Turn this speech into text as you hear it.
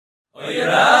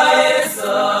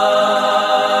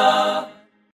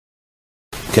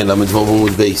כן, למדבור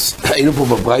עמוד בייס. היינו פה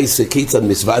בברייס כיצד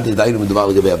מסוות לדיינו מדובר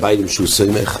לגבי הביילים שהוא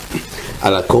סומך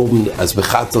על הקורבן, אז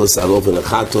בחטוס, על אופן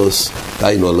החטוס,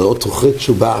 דיינו על אותו חטא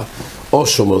שהוא בא, או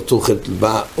שומר אותו חטא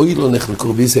בא, אוי לא נחלקו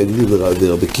רבי יוסי הגלילי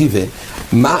ורבי עקיבא,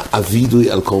 מה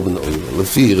הווידוי על קורבן אוי לו?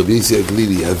 לפי רבי יוסי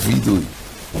הגלילי, הווידוי,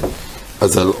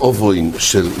 אז על אובוין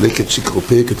של לקט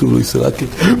שקרופה, כתוב לו יסלקת,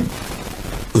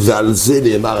 ועל זה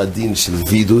נאמר הדין של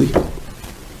וידוי,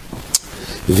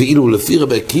 ואילו לפי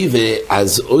רבי עקיבא,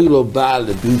 אז אוי לו בא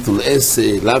לביטול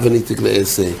עשה, לאו וניתק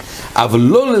לעשה, אבל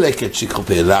לא ללקט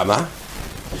שקרופה, למה?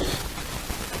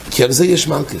 כי על זה יש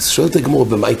מלכס. שואלת הגמור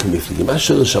במייקו מפליגים, מה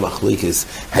שורש המחלוקס?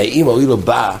 האם אוי לו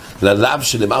בא ללאו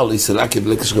שנאמר לו יסלקת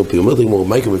בלקט שקרופה? אומרת הגמור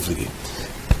במייקו מפליגים,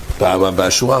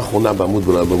 בשורה האחרונה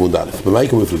בעמוד א',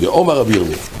 במייקו מפליגים, אומר רבי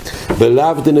ירמי,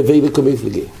 בלאו דנבי לקו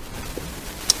מפליגים.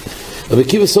 רבי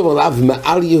עקיבא סובר לאו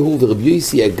מעל יהו, ורבי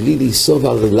יוסי הגלילי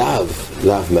סובר לאו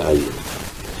מעל יהו.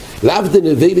 לאו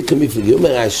דנבי לקו מפליגים,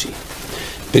 אומר רש"י,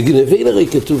 בגנבי הרי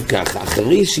כתוב ככה,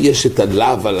 אחרי שיש את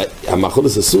הלאו על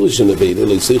המאכולת הסורי של נבילה,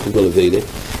 לא יסייכו כל נבילה,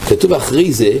 כתוב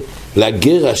אחרי זה,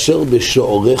 לגר אשר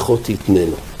בשעורך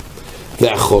תתננו,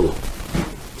 ואכולו.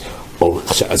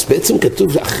 אז בעצם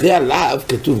כתוב, אחרי הלאו,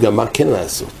 כתוב גם מה כן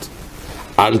לעשות.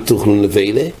 אל תאכלו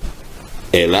נבילה,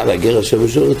 אלא לגר אשר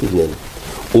בשעורך תתננו.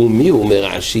 ומי הוא אומר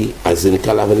רש"י, אז זה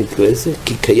נקרא לאו וניתק לעשה?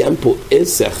 כי קיים פה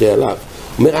עשה אחרי הלאו.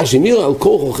 אומר רש"י, נראה על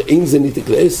כורח אין זה ניתק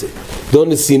לעשה. דו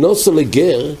נסינוסו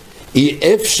לגר, אי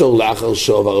אפשר לאחר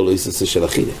שעבר לא יססה של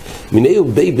אכילה. מיני הוא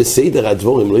בי בסדר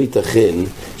הדבורים, לא ייתכן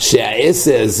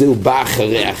שהעשה הזה הוא בא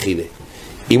אחרי אכילה.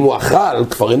 אם הוא אכל,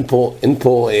 כבר אין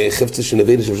פה חפצה של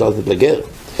נבילה שאפשר לתת לגר.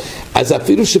 אז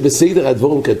אפילו שבסדר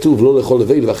הדבורים כתוב לא לאכול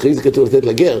נבילה, ואחרי זה כתוב לתת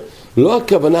לגר, לא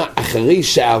הכוונה אחרי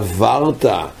שעברת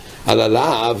על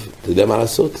הלאו, אתה יודע מה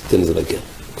לעשות? תן זה לגר.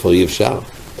 כבר אי אפשר.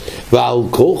 ועל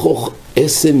כורח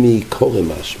עשה מקורא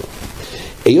משמע.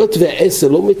 היות והעשה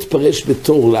לא מתפרש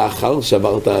בתור לאחר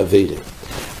שעברת העבירה,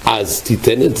 אז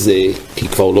תיתן את זה, כי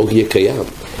כבר לא יהיה קיים.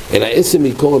 אלא עשה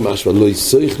מקורא משמע, לא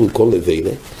יסייכלו כל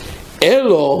נבילה,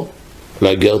 אלו,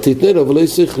 לגר תתנה לו, ולא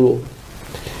יסייכלו.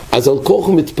 אז על כורח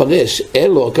מתפרש,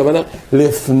 אלו, הכוונה,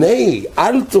 לפני,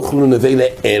 אל תאכלו נבילה,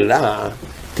 אלא,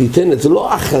 תיתן את זה,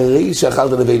 לא אחרי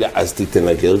שאכלת נבילה, אז תיתן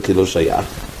לגר, כי לא שייך,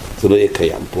 זה לא יהיה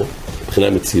קיים פה, מבחינה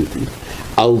מציאותית.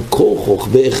 על כורח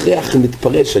בהכרח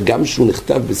מתפרש, גם שהוא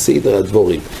נכתב בסדר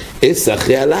הדבורים, עשה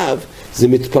אחרי עליו, זה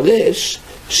מתפרש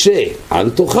שאל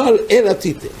תאכל אלא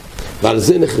תיתן. ועל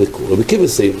זה נחלקו. רבי עקיבא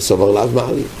סובר לאו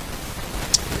מעלים.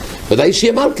 ודאי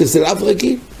שיהיה מלכס, זה לאו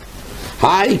רגיל.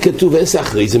 כתוב עשה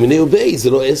אחרי, זה מיני ובי, זה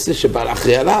לא עשה שבא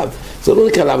אחרי עליו. זה לא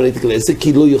נקרא לאו וניתק לעשה,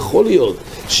 כי לא יכול להיות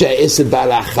שהעשה בא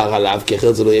לאחר עליו, כי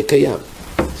אחרת זה לא יהיה קיים.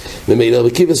 ומילא רבי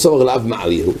עקיבא סובר לאו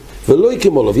מעלים, ולא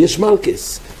יקמו לו, ויש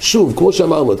מלכס. שוב, כמו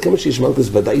שאמרנו, עד כמה שיש מלכס,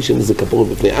 ודאי שאין איזה כפורת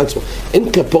בפני עצמו.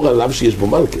 אין כפור עליו שיש בו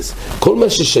מלכס. כל מה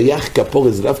ששייך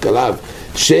כפורת זה דווקא עליו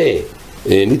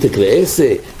שניתק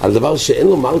לעשה, על דבר שאין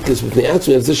לו מלכס בפני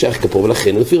עצמו, זה שייך כפור.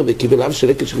 ולכן, לפי רבי עקיבא, לאו של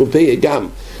לקט שקרופה גם,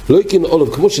 לא יקין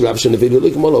עולב, כמו שלאו של נביא, לא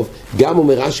יקין עולב, גם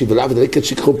אומר רש"י, ולאו דלקט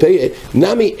שקרופה,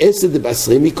 נמי עשה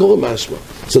דבשרי מקורא משמע.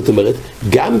 זאת אומרת,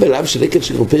 גם בלאו של לקט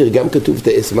שקרופה, גם כתוב את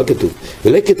העשה, מה כתוב?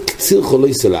 ולקט קציר חולו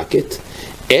יסלקת,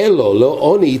 אלו לא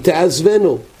עוני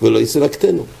תעזבנו ולא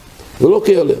יסלקתנו ולא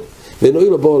כיולר ונועי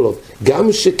לו בו עליו.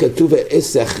 גם שכתוב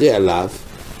העשה אחרי עליו,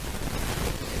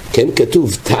 כן,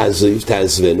 כתוב תעזב,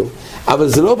 תעזבנו, אבל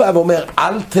זה לא בא ואומר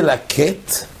אל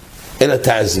תלקט אלא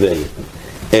תעזבנו,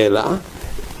 אלא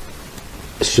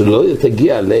שלא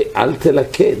תגיע לאל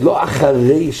תלקט, לא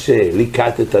אחרי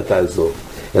שליקטת תעזוב,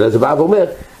 אלא זה בא ואומר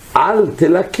אל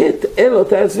תלקט אלא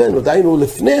תעזבנו, דיינו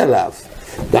לפני עליו.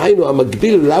 דהיינו,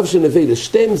 המקביל לאו של נביא,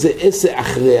 לשתיהם זה עשה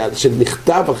אחרי,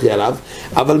 שנכתב אחרי עליו,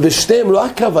 אבל בשתיהם לא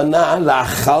הכוונה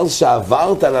לאחר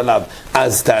שעברת עליו,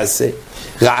 אז תעשה.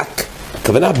 רק,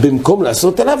 הכוונה במקום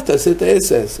לעשות עליו, תעשה את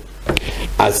העשה הזה.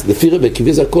 אז לפי רבי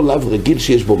עקיבא זה הכל לאו רגיל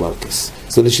שיש בו מלכס.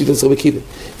 זה לשיטת רבי עקיבא.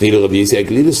 ואילו רבי יוסי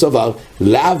הגלילי סובר,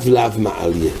 לאו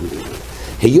מעל יהו.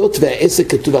 היות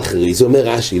והעסק כתוב אחרי, זה אומר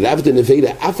רש"י, לאו דנביא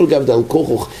לאף על גב דל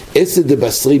כורח, עשה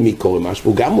דבשרי מקורא משמע.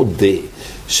 הוא גם מודה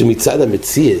שמצד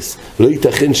המציאס לא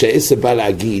ייתכן שהעשה בא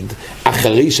להגיד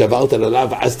אחרי שעברת עליו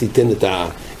אז תיתן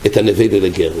את הנביא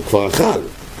לגר, הוא כבר אכל.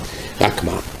 רק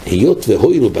מה, היות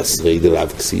והוילו בשרי דלאו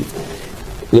כסיב,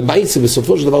 למעשה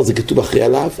בסופו של דבר זה כתוב אחרי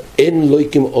עליו, אין לא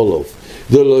יקם עולוב,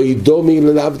 דלא ידומי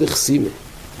ללאו דחסימה,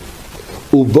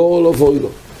 ובו עולוב אוילו.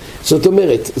 זאת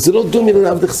אומרת, זה לא דומי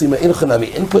ללאו דחסימה, אין לך נמי,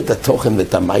 אין פה את התוכן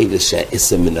לתמיילה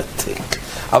שהעשה מנתק.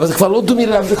 אבל זה כבר לא דומי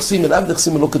ללאו דחסימה, לאו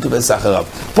דחסימה לא כתוב עשה אחריו.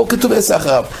 פה כתוב עשה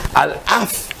אחריו, על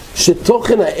אף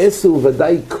שתוכן העשר הוא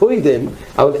ודאי קודם,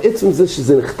 אבל עצם זה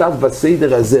שזה נכתב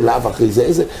בסדר הזה לאו אחרי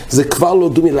זה, זה כבר לא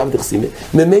דומי לאו דחסימה.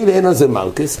 ממילא אין על זה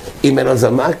מלכס, אם אין על זה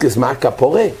מלכס, מה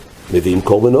הכפורה? מביאים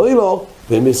קורבן אוילו,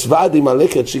 ומסוועדים על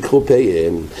לקט שיקחו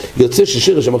פיהם. יוצא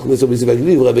ששרש המכניסו בזיו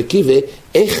הגליל ורבי עקיבא,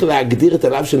 איך להגדיר את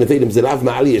הלאו של נבלים, זה לאו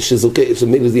מעליה,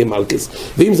 שממילא זה יהיה מלכס,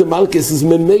 ואם זה מלכס, אז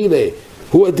ממילא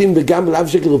הוא הדין וגם לאו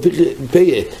שקל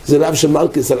ופיה, זה לאו של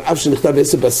מלכס, על אף שנכתב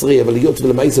עשר בעשרי, אבל להיות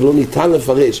ולמעשה לא ניתן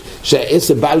לפרש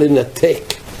שהעשר בא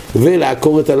לנתק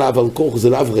ולעקור את הלאו על כוח, זה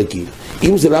לאו רגיל.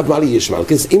 אם זה לאו מעלי יש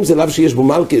מלכס, אם זה לאו שיש בו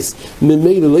מלכס,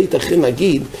 ממילא לא ייתכן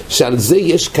להגיד שעל זה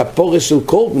יש כפורה של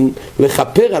קורבן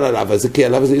לכפר על הלאו הזה, כי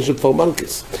הלאו הזה יש לו כבר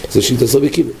מלכס. זה שיטה רבי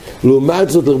עקיבא. לעומת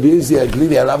זאת רבי יוסי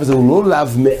הגלילי, הלאו הזה הוא לא לאו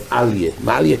מעליה.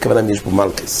 מעליה הכוונה יש בו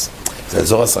מלכס. זה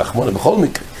אזור רחמונה בכל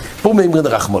מקרה. פה מאמרין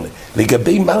רחמונה.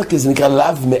 לגבי מלכס זה נקרא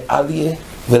לאו מעליה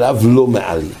ולאו לא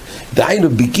מעליה. דהיינו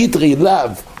בגיטרי לאו,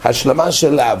 השלמה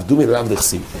של לאו, דומי לאו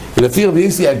דחסים. ולפי רבי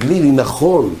יוסי הגלילי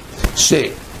נכון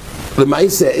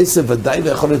למעשה העשר ודאי לא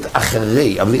יכול להיות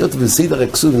אחרי, אבל להיות בסדר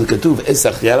הכסוב, זה כתוב עשר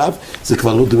אחרי עליו, זה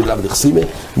כבר לא דומי לאו דחסימה,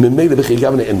 ממילא בכי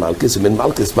גם אין מלכס, אם אין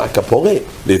מלכס מה כפורה,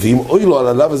 מביאים אוי לו על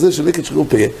הלאו הזה של לקט שיקחו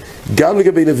פיה, גם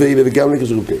לגבי נבלה וגם לקט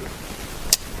שיקחו פיה.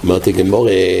 אמרתי גמור,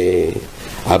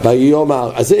 אביי יומא,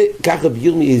 אז זה ככה רבי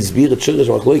ירמי הסביר את שרש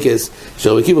המחלוקס של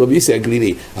רבי עקיבא רבי יוסי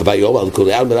הגלילי, אביי יומא, כל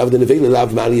העל מלאו דנבלה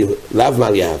לאו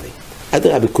מעליה הווה.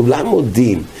 אדרבה, כולם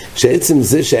מודים שעצם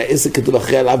זה שהעשר כתוב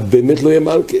אחרי עליו באמת לא יהיה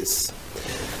מלכס.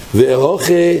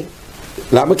 והוכה,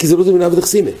 למה? כי זה לא דומה לאו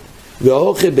דחסימה.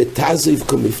 והוכה בתזויב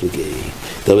כמפלגי.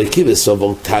 רבי עקיבא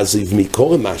סובר תזויב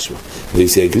מקורא משמע,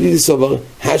 ויוסי הגלילי סובר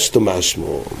השתו משמע.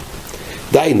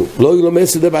 דיינו, לא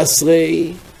ילומס את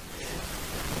בעשרי,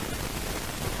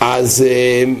 אז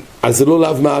זה לא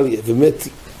לאו מעליה, באמת,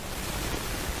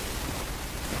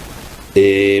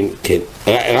 כן,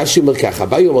 רש"י אומר ככה,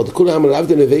 אביי אומר, כל העם לאו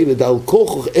דנבלה לדל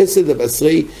כוח עשר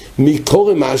דבעשרי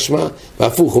מקורא משמע,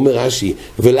 והפוך אומר רש"י,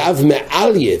 ולאו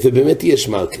מעליה, ובאמת יש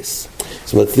מלכס.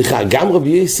 זאת אומרת, סליחה, גם רבי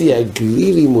יוסי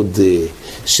הגלילי מודה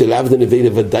שלאו דנבלה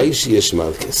ודאי שיש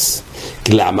מלכס.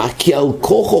 למה? כי על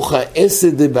כוח העשר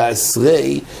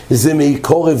דבעשרי זה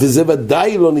מקורא, וזה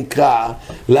ודאי לא נקרא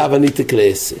לאו הניתק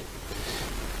לעשר.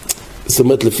 זאת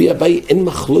אומרת, לפי אביי אין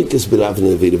מחלוקס בלאו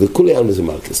דנבלה, וכולי על זה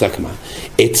מלכס, רק מה?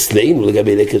 אצלנו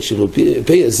לגבי לקט של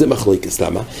פיה זה מחלוקס,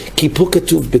 למה? כי פה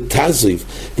כתוב בתזויב,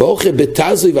 ואוכל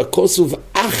בתזויב הכוסוב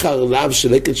אחר לאו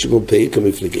של לקט של פיה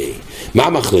כמפלגי. מה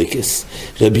המחלוקס?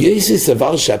 רבי יוסי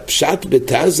סבר שהפשט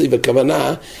בתזויב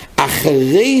הכוונה,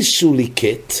 אחרי שהוא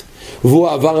ליקט, והוא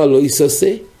עבר על לא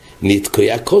יססה,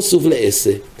 נתקויה כוסוב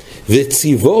לעשה,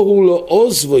 וציבו הוא לא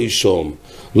עוזבו ישום,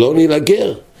 לא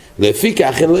נלגר. לפי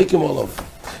כך אין לא יקמו לו.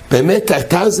 באמת,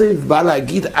 התזויב בא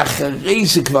להגיד, אחרי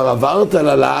שכבר עברת על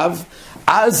הלאו,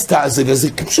 אז תזויב, וזה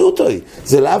פשוטו,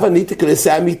 זה לאו הניתק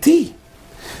לעשה אמיתי.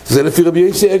 זה לפי רבי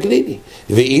יוסי הגלילי.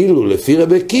 ואילו לפי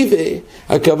רבי עקיבא,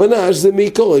 הכוונה שזה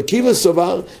מקורא. עקיבא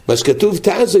סובר, מה שכתוב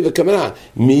תזויב, הכוונה,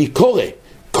 מקורא.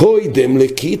 קודם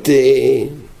לקיטה,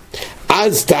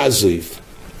 אז תזויב.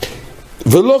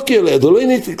 ולא כילד, או לא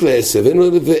ניתק לעשה,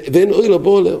 ואין אוי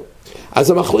לבוא עליו.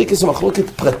 אז המחלוקת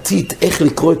פרטית, איך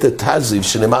לקרוא את התזויב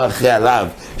שנאמר אחרי עליו,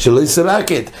 שלא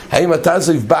יסלקת, האם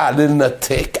התזויב בא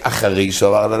לנתק אחרי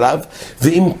שעבר עליו,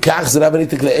 ואם כך זה לאו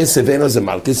הניתק לעשר ואין לזה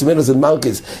מלכס, אם אין לזה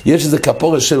מלכס, יש איזה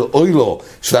כפורה של אוילו,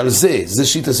 שעל זה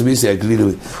שיטה רבי יוסי הגלילי,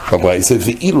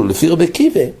 ואילו לפי רבי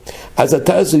עקיבא, אז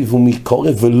התזויב הוא מקורא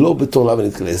ולא בתור לאו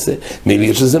הניתק לעשר, מילא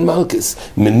יש לזה מלכס,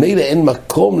 ממילא אין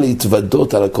מקום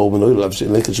להתוודות על הקורבן אוילו,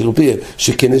 של לקט של פיה,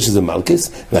 שכן יש איזה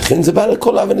מלכס, לכן זה בא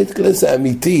לכל לאו הניתק לעשר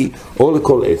אמיתי או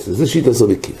לכל עשר. זה שיטה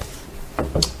רבי עקיבא.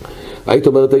 היית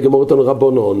אומרת הגמרא אותנו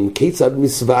רבונון, כיצד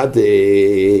מסווד,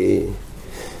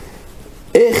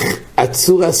 איך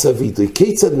הצורה סבידוי,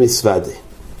 כיצד מסווד?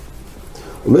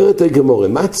 אומרת הגמרא,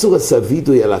 מה צורה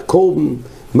סבידוי על הקורבן?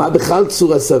 מה בכלל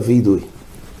צורה סבידוי?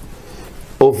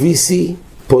 אוביסי,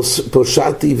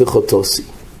 פושטי וחוטוסי.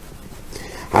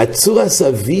 הצורה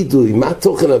סבידוי, מה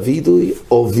תוכן הוידוי?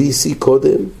 אוביסי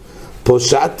קודם,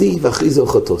 פושטי ואחרי זה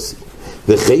חוטוסי.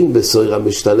 וכן בסויר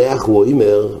המשתלח הוא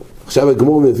אומר, עכשיו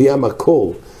הגמור מביא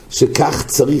המקור, שכך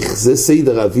צריך, זה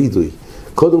סדר הוידוי.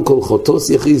 קודם כל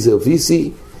חוטוסי, אחרי זה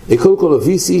אוביסי, קודם כל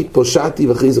אוביסי, פושטי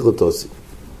ואחרי זה חוטוסי.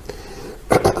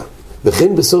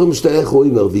 וכן בסויר המשתלח הוא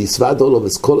אומר, ויסבד עולו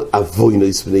וכל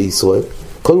אבוינויס בני ישראל,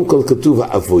 קודם כל כתוב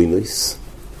האבוינויס,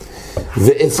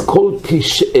 ואת כל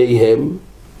פשעיהם,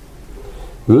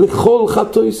 לכל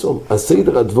חטויסום.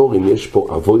 הסדר הדבורים יש פה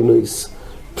אבוינויס,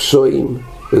 פשועים,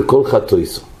 וכל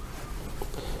חטויסום.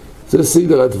 זה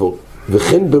סדר הדבור.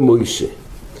 וכן במוישה,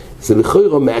 זה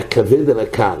לכאורה מהכבד על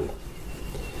הקל.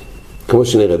 כמו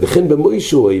שנראה, וכן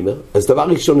במוישה הוא אומר, אז דבר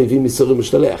ראשון הביא מסורים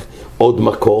משתלח, עוד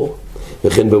מקור,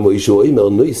 וכן במוישה הוא אומר,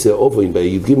 נויסה אובוין,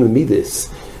 בי"ג מידס,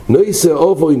 נויסה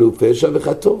אובוין הוא פשע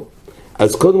וחטוא.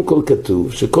 אז קודם כל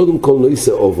כתוב, שקודם כל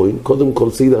נויסה אובוין, קודם כל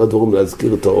סדר הדברים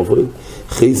להזכיר את האובוין,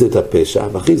 אחרי זה את הפשע,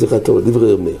 ואחרי זה חטוא, דברי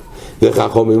ירמיה.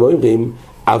 וחכמים אומרים,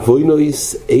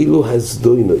 אבוינויס אלו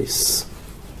הזדוינויס.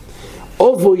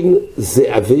 אובוין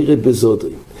זה עבירה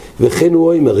בזודרים, וכן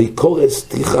הוא אומר, היא קורס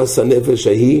תיחס הנפש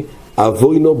ההיא,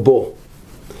 אבוינו בו.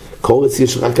 קורס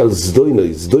יש רק על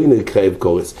זדוינוי, זדוינוי קרב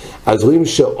קורס. אז רואים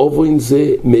שאובוין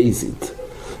זה מייזית.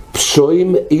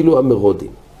 פשועים אילו המרודים.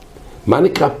 מה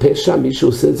נקרא פשע? מי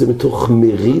שעושה את זה מתוך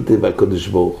מרידה והקדוש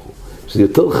ברוך הוא. שזה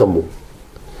יותר חמור.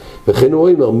 וכן הוא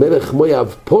אומר, מלך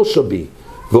מויאב פושע בי,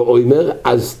 והוא אומר,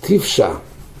 אז תפשע.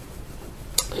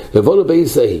 לבונו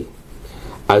בישאי.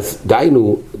 אז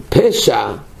דיינו,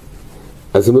 פשע,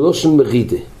 אז זה מלושן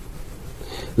מרידה.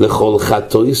 לכל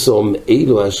חטויסום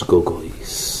אילו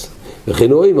השגוגויס.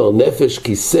 וכן הוא אומר, נפש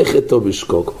כיסכתו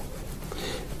בשגוגו.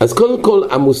 אז קודם כל,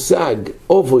 המושג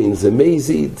אובוין זה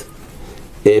מייזיד,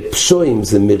 פשועים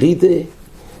זה מרידה,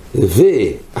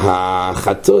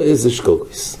 והחטוי זה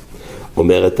שגוגויס.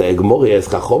 אומרת הגמוריה, אז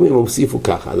חכמים הוסיפו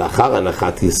ככה, לאחר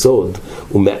הנחת יסוד,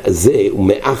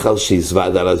 ומאחר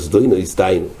שיזווד על הזדוינוס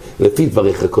דיינו. לפי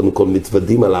דבריך קודם כל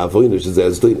מתוודים על האבוינו שזה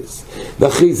הזדוינוס.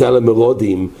 ואחרי זה על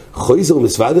המרודים, חויזר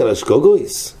מסווד על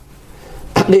השגוגויס.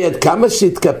 הרי עד כמה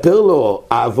שהתכפר לו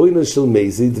האבוינו של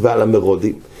מייזיד ועל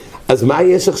המרודים, אז מה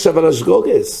יש עכשיו על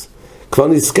השגוגס? כבר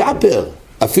נזכפר,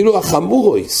 אפילו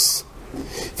החמורויס.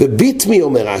 וביטמי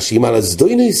אומר רש"י, אם על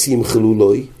הזדוינוס ימחלו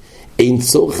לוי, אין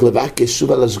צורך לבקש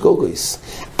שוב על השגוגויס.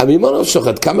 המימון המשוך,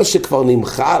 עד כמה שכבר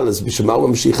נמחל, אז בשביל מה הוא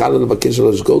ממשיך הלאה לבקש על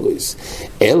השגוגויס?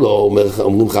 אלו,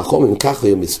 אומרים חכמים, כך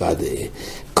היה מסוודה.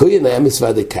 כהן היה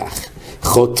מסוודה כך.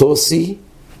 חוטוסי,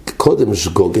 קודם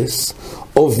שגוגס,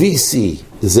 אוביסי,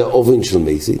 זה אובן של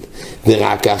מייזיד,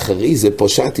 ורק אחרי זה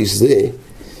פושעתי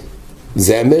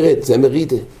זה המרד, זה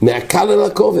מרידה, מהקל אל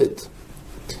הכובד.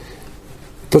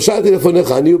 פושעתי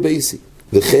לפניך, אני ובייסי.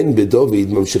 וכן בדוד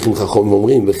ממשיכים חכמים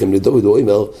ואומרים, וכן לדוד הוא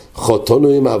אומר, חוטאנו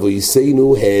עם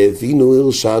אבויסנו, הבינו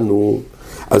הרשנו.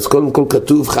 אז קודם כל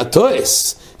כתוב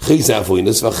חטואס, אחרי זה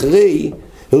אבוינס ואחרי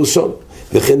הרשון.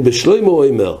 וכן בשלמה הוא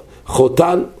אומר,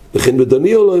 חוטן, וכן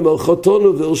בדניאל הוא אומר,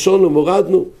 חוטאנו והרשנו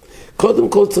מורדנו. קודם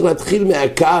כל צריך להתחיל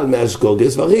מהקהל,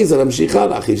 מהשגוגס, ואחרי זה להמשיך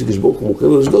הלאה. אחרי שגשבוך הוא מוכר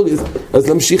לשגוגס, אז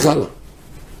להמשיך הלאה.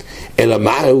 אלא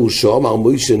מה הוא שאומר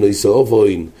מוישה נויסה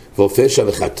אובוין, ופשע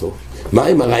וחטוא? מה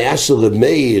עם הראיה של רב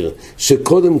מאיר,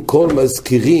 שקודם כל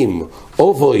מזכירים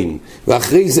אובוין,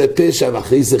 ואחרי זה פשע,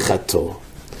 ואחרי זה חטוא?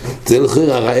 זה לכן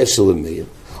הראיה של רב מאיר.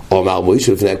 אמר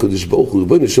מוישה לפני הקדוש ברוך הוא,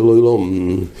 ריבונו של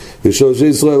עולם, ושושי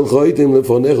ישראל חייתם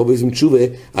לפניך ובעצם תשובה,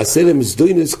 עשה להם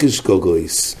זדוינוס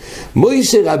כשגוגויס.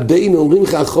 מוישה רבינו, אומרים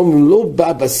חכמים, לא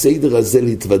בא בסדר הזה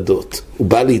להתוודות, הוא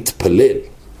בא להתפלל.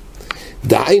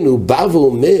 דהיינו, הוא בא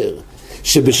ואומר,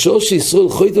 שבשושי ישראל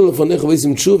חייתם לפניך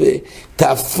ובעצם תשובה,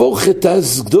 תהפוך את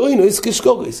הזדוינוס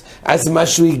כשגוגויס. אז מה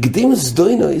שהוא הקדים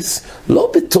זדוינוס,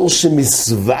 לא בתור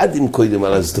שמסוודים קודם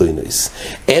על הזדוינוס,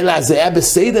 אלא זה היה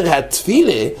בסדר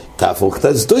התפילה, תהפוך את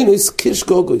הזדוינוס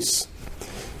כשגוגויס.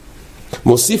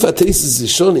 מוסיף התייסס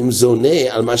ראשונים, זה עונה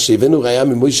על מה שהבאנו ראיה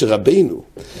ממוישה רבינו,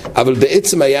 אבל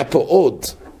בעצם היה פה עוד.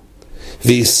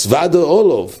 ויסוודו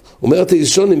אולוב, אומרת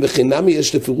הישונים, וכנמי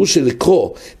יש לפירוש של לקרוא,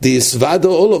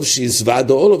 ויסוודו אולוב,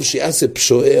 שיסוודו אולוב, שיעשה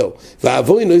פשוער,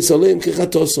 ואבוינו יסעולם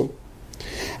כחטוסום.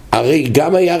 הרי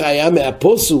גם היה ראיה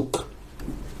מהפוסוק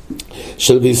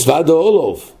של ויסוודו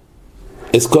אולוב,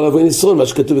 אז כל אבוינו יסעולם, מה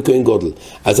שכתוב בכהן גודל.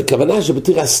 אז הכוונה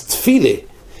שבתור הסתפילה,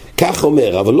 כך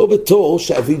אומר, אבל לא בתור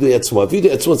שאבידו עצמו. אבידו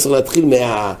עצמו צריך להתחיל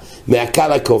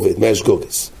מהקל הכובד,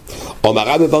 מהשגוגס. אומר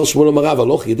רבי בר שמואל אומר רב,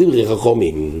 הלוך ידברי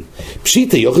חכמים.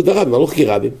 פשיטה יוחד ורבי, הלוך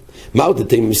כרבים. מה עוד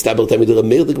אתם מסתבר תמיד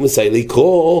רמר דגמסי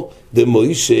לקרוא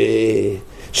דמוישה,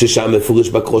 ששם מפורש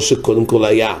בקרוא שקודם כל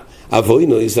היה.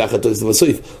 אבוינו יסלחתו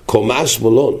בסויף, קומה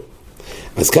שמולון.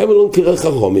 אז כמה מלון קרא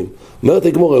חכמים? אומרת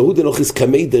הגמור, הוא דנוכיס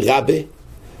קמי דרבי,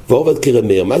 ועובד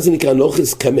כרמר. מה זה נקרא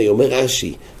נוכיס קמי? אומר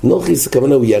רש"י, נוכיס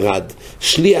הכוונה הוא ירד,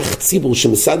 שליח ציבור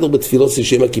שמסדר בתפילות של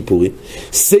שם הכיפורים,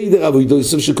 סדר אבוידו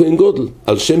יסוף של כהן גודל,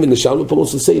 על שם ונשאר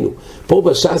בפרוס עשינו. פה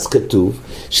בש"ס כתוב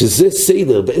שזה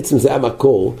סדר, בעצם זה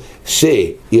המקור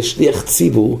שיש שליח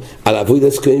ציבור על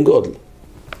אבוידו של כהן גודל.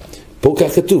 פה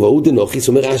כך כתוב, הוא דנוכיס,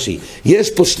 אומר רש"י, יש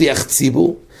פה שליח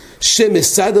ציבור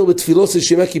שמסדר בתפילות של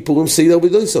שם הכיפורים, סדר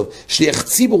אבוידו יסוף. שליח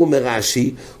ציבור, אומר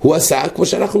רש"י, הוא עשה כמו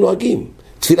שאנחנו נוהגים.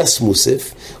 תפילה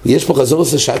סמוסף, ויש פה חזור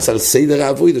השץ על סדר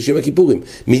האבוידו, לשם הכיפורים,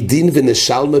 מדין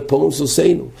ונשל מפורם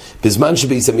סוסינו. בזמן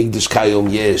שבעצם המקדש כיום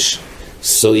יש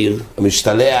סויר,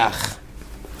 המשתלח,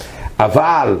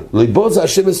 אבל לא יבוז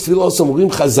השם הספילוס,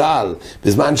 אומרים חז"ל,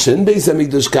 בזמן שאין בית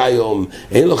המקדש כיום,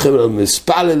 אין לכם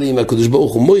מספללים, הקדוש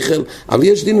ברוך הוא מויכל, אבל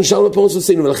יש דין נשאר לפרוס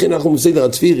עשינו, ולכן אנחנו בסדר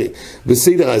התפירי,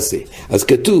 בסדר הזה. אז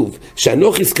כתוב,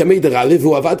 שאנוכי סכמי דרעלה,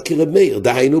 והוא עבד כרב מאיר,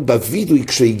 דהיינו בווידוי,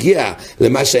 כשהגיע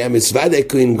למה שהיה מסווד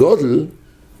הכהן גודל,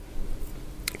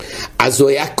 אז הוא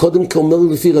היה קודם כאומר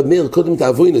לפי רב מאיר, קודם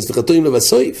תעבוינס וחתוים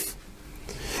לבסויף.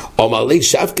 אומר לי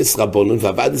שבקס רבונון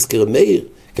ועבד את כרב מאיר,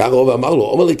 כך הרוב אמר לו,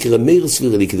 אומר לי כרב מאיר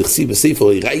סביר לי, כדכסי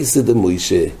בספר, ירייסא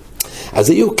דמוישה. אז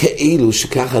היו כאלו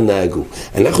שככה נהגו.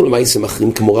 אנחנו למעשה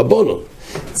אחרים כמו רבונון.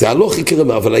 זה הלוך כרב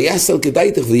מאיר, אבל היה סל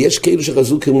כדאיתך, ויש כאלו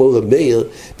שחזו כמו רב מאיר,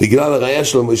 בגלל הראייה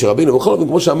של מוישה רבינו. בכל אופן,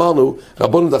 כמו שאמרנו,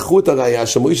 רבונון דחו את הראייה,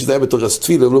 שמוישה זה היה בתורס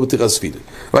תפילה, ולא בתורס תפילה.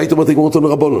 והיית אומרת לגמור אותו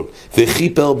לרבונון.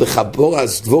 וחיפר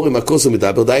בחבורס דבורים הכוסו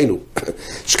מדבר, דיינו.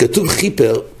 שכתוב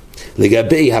חיפר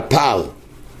לגבי הפער,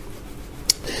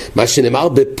 מה שנאמר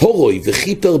בפורוי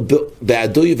וחיפר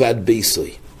בעדוי ועד בייסוי,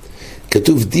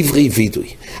 כתוב דברי וידוי.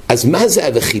 אז מה זה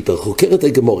החיפר? חוקרת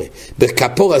הגמורה.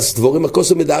 בכפורס דבורים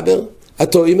הכוסו מדבר,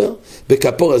 אתה אומר,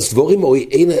 בכפורס דבורים או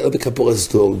אין אלא בכפורס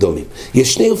דומים.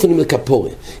 יש שני אופנים לכפורה.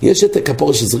 יש את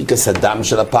הכפורה של זריקת הדם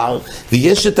של הפער,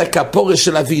 ויש את הכפורה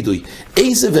של הוידוי.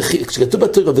 איזה כשכתוב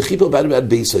בתורה וחיפר בעדוי ועד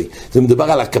בייסוי, זה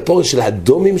מדובר על הכפורה של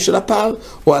הדומים של הפער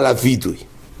או על הוידוי,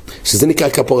 שזה נקרא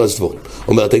כפורס דבורים.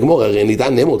 אומרת הגמורה, הרי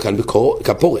נידן נאמר כאן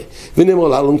בכפורה, ונאמר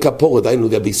לאלון כפורה, דיינו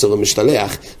לגבי סוהר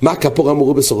המשתלח. מה כפורה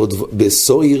אמרו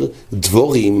בסוהר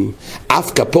דבורים?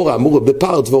 אף כפורה אמרו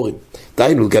בפער דבורים.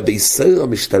 דיינו לגבי סוהר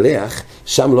המשתלח,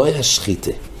 שם לא היה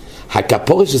שחיתה.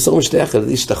 הכפורה של סוהר המשתלח,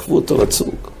 השתחוו אותו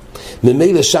לצוג.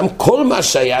 ממילא שם כל מה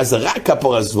שהיה זה רק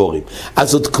כפורס דבורים.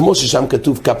 אז עוד כמו ששם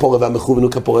כתוב כפורה והמכוון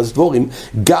הוא כפורס דבורים,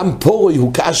 גם פורוי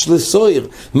הוא קש לסויר.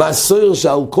 מה סויר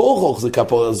שעל כורוך זה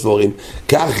כפורס דבורים,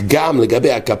 כך גם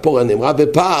לגבי הכפורה נאמרה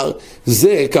בפער,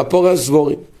 זה כפורס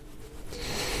דבורים.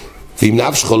 ואם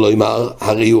נפשך לא אמר,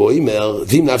 הרי הוא אומר,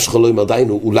 ואם נפשך לא אמר,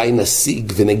 דיינו, אולי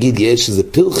נשיג ונגיד יש איזה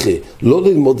פרחה, לא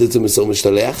ללמוד את זה מסור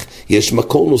משתלח, יש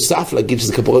מקור נוסף להגיד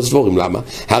שזה כפורס דבורים. למה?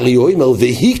 הרי הוא אומר,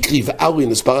 והקריב אורי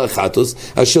נספר אחתוס,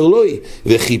 אשר לא היא,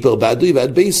 וחיפר בעדוי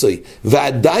ועד בייסוי,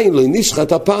 ועדיין לא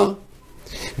נשחט הפער.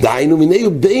 דהיינו מיני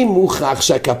ובי מוכח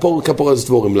שהכפור הוא כפורס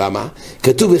דבורים. למה?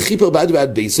 כתוב וחיפר בעדוי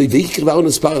ועד בייסוי, והקריב אורי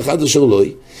נספר אחת אשר לא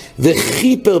היא,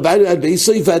 וחיפר בעדוי ועד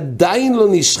בייסוי, ועדיין לא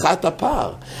נשחט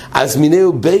הפער. אז מיני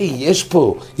ובי יש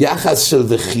פה יחס של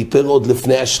וחיפר עוד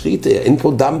לפני השחיטה, אין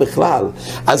פה דם בכלל.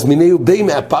 אז מיני ובי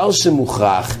מהפער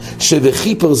שמוכח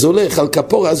שווחיפר זה הולך על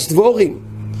כפורס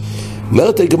דבורים.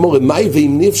 אומרת הגמורה, מהי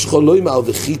ואם נפשך לא אמר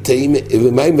וחיטאים,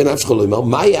 ומהי ונפשך לא אמר,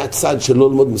 מהי הצד שלא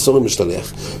ללמוד מסורים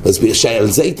משתלח? מסביר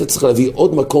שעל זה היית צריך להביא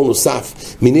עוד מקור נוסף,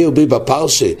 מיני ובי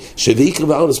בפרשה, שויקרא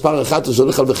ואהרון מספר אחת, זה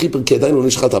הולך על וחיפר כי עדיין לא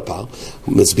נשחט הפער.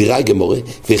 מסבירה הגמורה,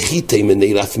 וחיטאים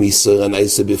נאלף מיסור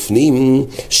הנעשה בפנים,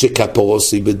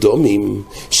 שכפורוסי בדומים,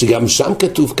 שגם שם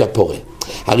כתוב כפורה.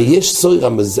 הרי יש סוהר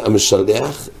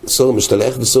המשתלח, סוהר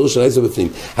המשתלח וסוהר שנעשה בפנים.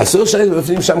 הסוהר שנעשה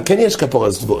בפנים, שם כן יש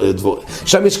כפורס דבורים,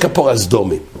 שם יש כפורס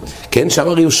דומים. כן, שם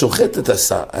הרי הוא שוחט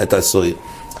את הסוהר.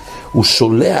 הוא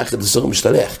שולח את הסוהר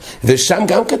המשתלח. ושם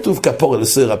גם כתוב כפורה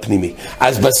לסוהר הפנימי.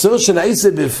 אז בסוהר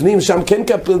שנעשה בפנים, שם כן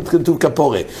כתוב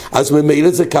כפורה. אז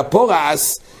ממילא זה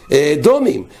כפורס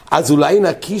דומים. אז אולי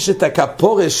נקיש את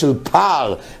הכפורה של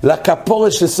פער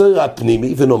לכפורה של סוהר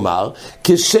הפנימי, ונאמר,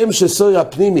 כשם שסוהר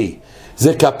הפנימי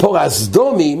זה כפורס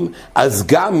דומים, אז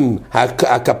גם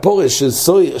הכפורה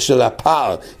של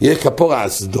הפער יהיה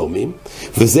כפורס דומים,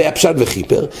 וזה הפשט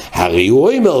וחיפר. הרי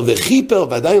הוא אומר וחיפר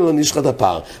ועדיין לא נשחט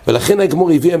הפער, ולכן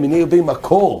הגמור הביא מיני ובי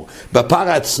מקור בפער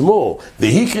עצמו,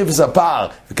 והקריב זה הפער,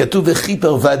 וכתוב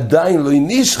וחיפר ועדיין לא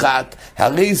נשחט,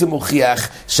 הרי זה מוכיח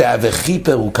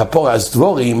שהוחיפר הוא כפורס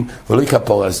דבורים ולא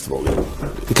כפורס דבורים.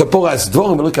 כפורס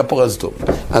דבורים ולא כפורס דומים.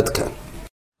 עד כאן.